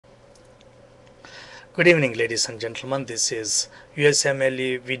Good evening, ladies and gentlemen. This is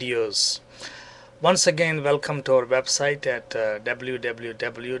USMLE videos. Once again, welcome to our website at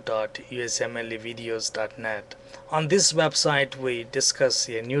www.usmlevideos.net. On this website, we discuss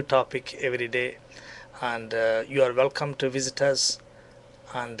a new topic every day, and you are welcome to visit us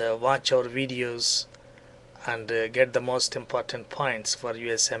and watch our videos and get the most important points for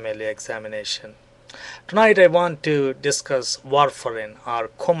USMLE examination. Tonight, I want to discuss warfarin or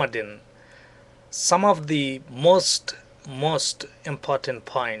Coumadin. Some of the most important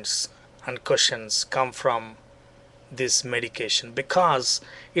points and questions come from this medication because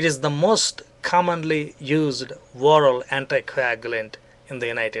it is the most commonly used oral anticoagulant in the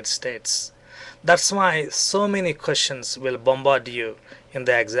United States. That's why so many questions will bombard you in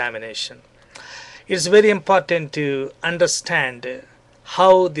the examination. It's very important to understand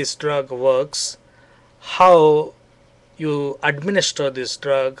how this drug works, how you administer this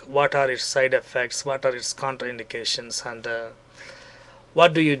drug, what are its side effects, what are its contraindications, and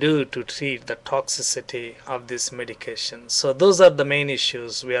what do you do to treat the toxicity of this medication. So those are the main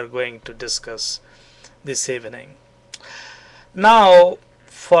issues we are going to discuss this evening. Now,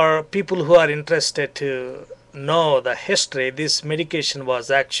 for people who are interested to know the history, this medication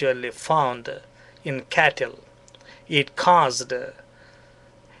was actually found in cattle. It caused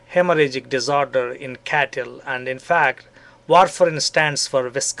hemorrhagic disorder in cattle, and in fact Warfarin stands for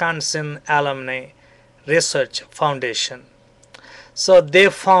Wisconsin Alumni Research Foundation. So they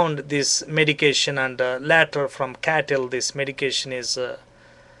found this medication, and later from cattle this medication is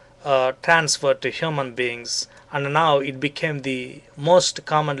transferred to human beings, and now it became the most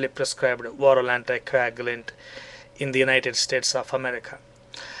commonly prescribed oral anticoagulant in the United States of America.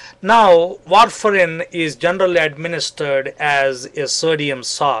 Now, warfarin is generally administered as a sodium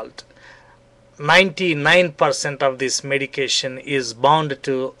salt. 99% of this medication is bound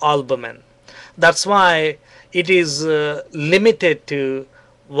to albumin. That's why it is limited to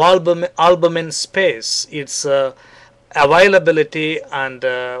albumin space. Its availability and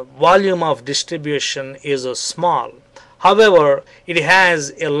volume of distribution is small. However, it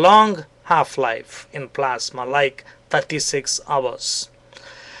has a long half-life in plasma, like 36 hours.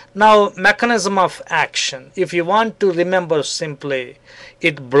 Now, mechanism of action. If you want to remember simply,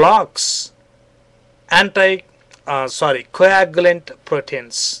 it blocks coagulant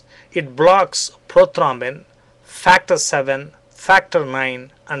proteins. It blocks prothrombin, factor 7, factor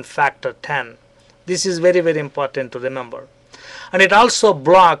 9, and factor 10. This is very important to remember. And it also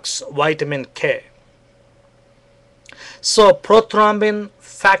blocks vitamin K. So prothrombin,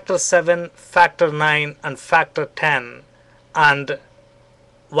 factor 7, factor 9, and factor 10, and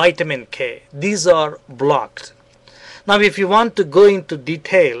vitamin K, these are blocked. Now, if you want to go into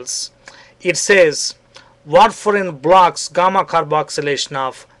details, it says warfarin blocks gamma carboxylation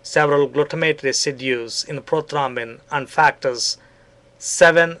of several glutamate residues in prothrombin and factors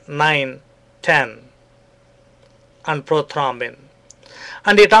 7, 9, 10 and prothrombin.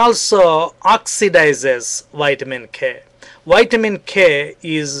 And it also oxidizes vitamin K. Vitamin K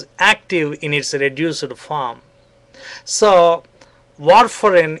is active in its reduced form. So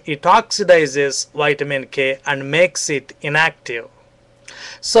warfarin, it oxidizes vitamin K and makes it inactive.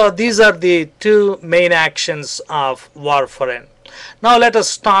 So these are the two main actions of warfarin. Now let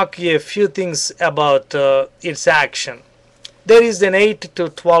us talk a few things about its action. There is an 8 to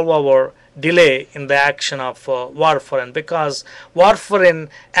 12 hour delay in the action of warfarin because warfarin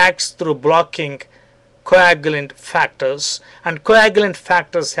acts through blocking coagulant factors, and coagulant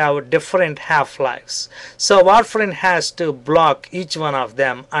factors have different half-lives. So warfarin has to block each one of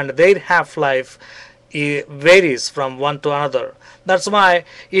them, and their half-life varies from one to another. That's why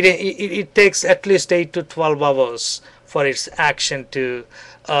it takes at least 8 to 12 hours for its action to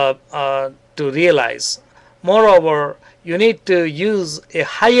realize. Moreover, you need to use a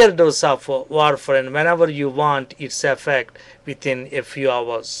higher dose of warfarin whenever you want its effect within a few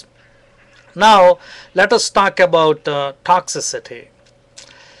hours. Now, let us talk about toxicity.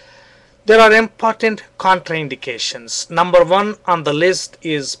 There are important contraindications. Number one on the list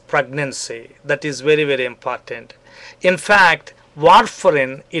is pregnancy. That is very important. In fact,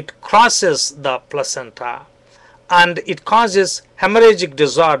 warfarin, it crosses the placenta and it causes hemorrhagic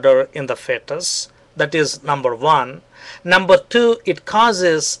disorder in the fetus. That is number one. Number two, it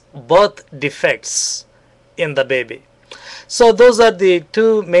causes birth defects in the baby. So those are the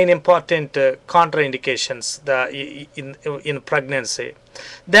two main important contraindications in pregnancy.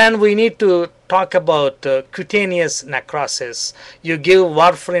 Then we need to talk about cutaneous necrosis. You give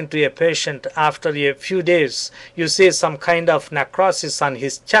warfarin to a patient, after a few days you see some kind of necrosis on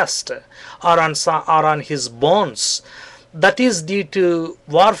his chest or on his bones. That is due to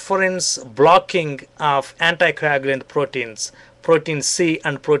warfarin's blocking of anticoagulant proteins, protein C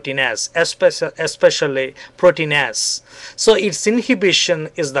and protein S, especially protein S. So its inhibition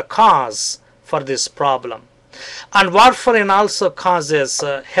is the cause for this problem. And warfarin also causes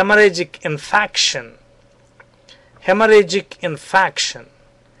hemorrhagic infection.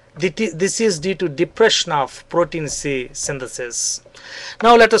 This is due to depression of protein C synthesis.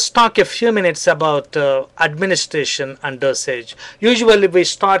 Now let us talk a few minutes about administration and dosage. Usually we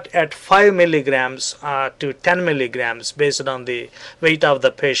start at 5 milligrams to 10 milligrams based on the weight of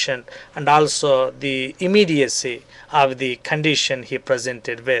the patient and also the immediacy of the condition he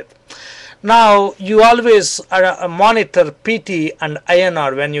presented with. Now you always monitor PT and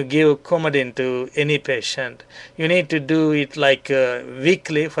INR when you give Coumadin to any patient. You need to do it like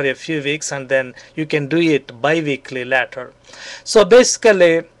weekly for a few weeks, and then you can do it bi-weekly later. So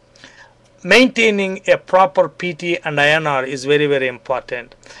basically maintaining a proper PT and INR is very, very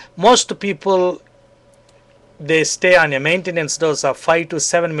important. Most people, they stay on a maintenance dose of 5 to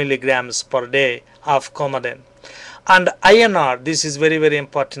 7 milligrams per day of Coumadin. And INR, this is very, very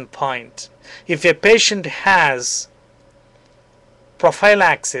important point. If a patient has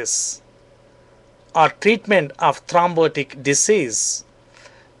prophylaxis or treatment of thrombotic disease,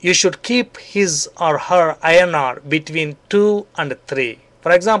 you should keep his or her INR between 2 and 3.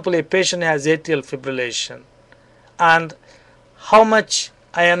 For example, a patient has atrial fibrillation, and how much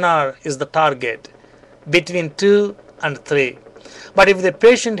INR is the target? Between 2 and 3. But if the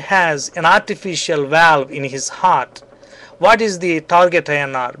patient has an artificial valve in his heart, what is the target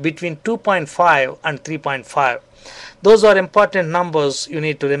INR? Between 2.5 and 3.5. Those are important numbers you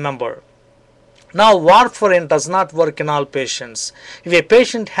need to remember. Now warfarin does not work in all patients. If a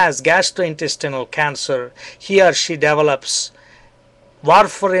patient has gastrointestinal cancer, he or she develops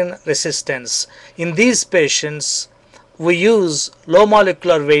warfarin resistance. In these patients, we use low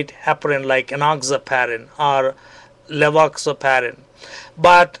molecular weight heparin like enoxaparin or levoxaparin.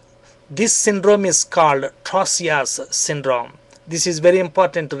 But this syndrome is called Toxicity syndrome. This is very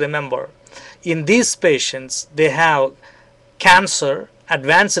important to remember. In these patients, they have cancer,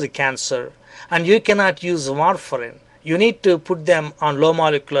 advanced cancer, and you cannot use warfarin. You need to put them on low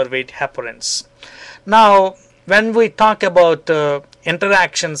molecular weight heparins. Now, when we talk about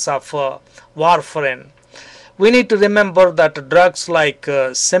interactions of warfarin, we need to remember that drugs like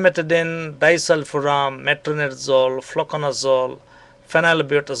cimetidine, disulfiram, metronidazole, fluconazole,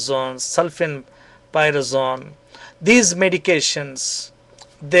 phenylbutazone, sulfenpyrazone, these medications,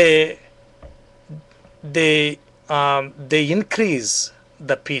 they increase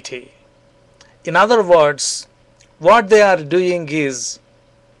the PT. In other words, what they are doing is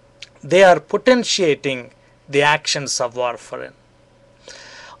they are potentiating the actions of warfarin.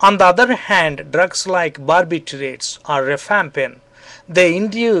 On the other hand, drugs like barbiturates or rifampin, they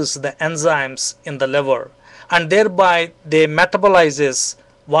induce the enzymes in the liver, and thereby they metabolizes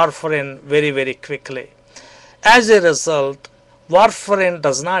warfarin very, very quickly. As a result, warfarin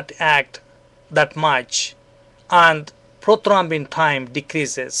does not act that much and prothrombin time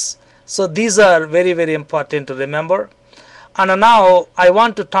decreases. So these are very, very important to remember. And now I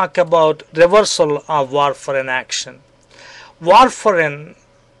want to talk about reversal of warfarin action. Warfarin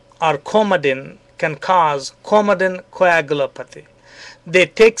or Coumadin can cause Coumadin coagulopathy. They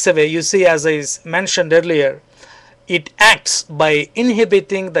takes away, you see, as I mentioned earlier, it acts by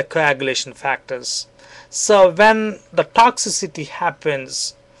inhibiting the coagulation factors. So when the toxicity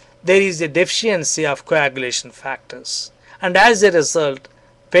happens, there is a deficiency of coagulation factors, and as a result,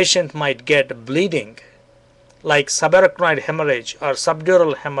 patient might get bleeding like subarachnoid hemorrhage or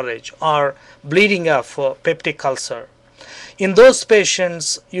subdural hemorrhage or bleeding of peptic ulcer. In those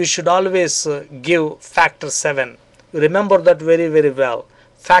patients, you should always give factor 7. Remember that very, very well.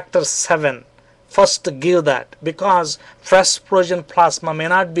 Factor 7, first give that, because fresh frozen plasma may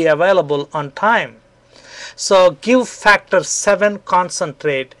not be available on time. So give factor 7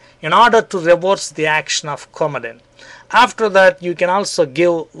 concentrate in order to reverse the action of Coumadin. After that, you can also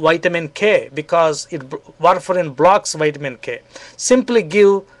give vitamin K, because warfarin blocks vitamin K. Simply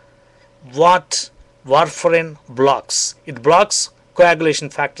give what warfarin blocks. It blocks coagulation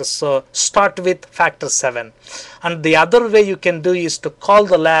factors. So start with factor 7. And the other way you can do is to call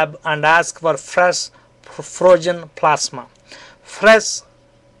the lab and ask for fresh frozen plasma. Fresh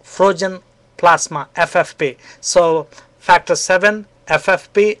frozen plasma, FFP. So factor 7,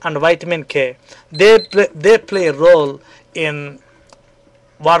 FFP and vitamin K, they play a role in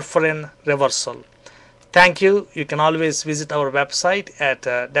warfarin reversal. Thank you. You can always visit our website at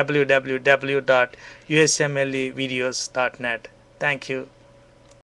www.usmlevideos.net. Thank you.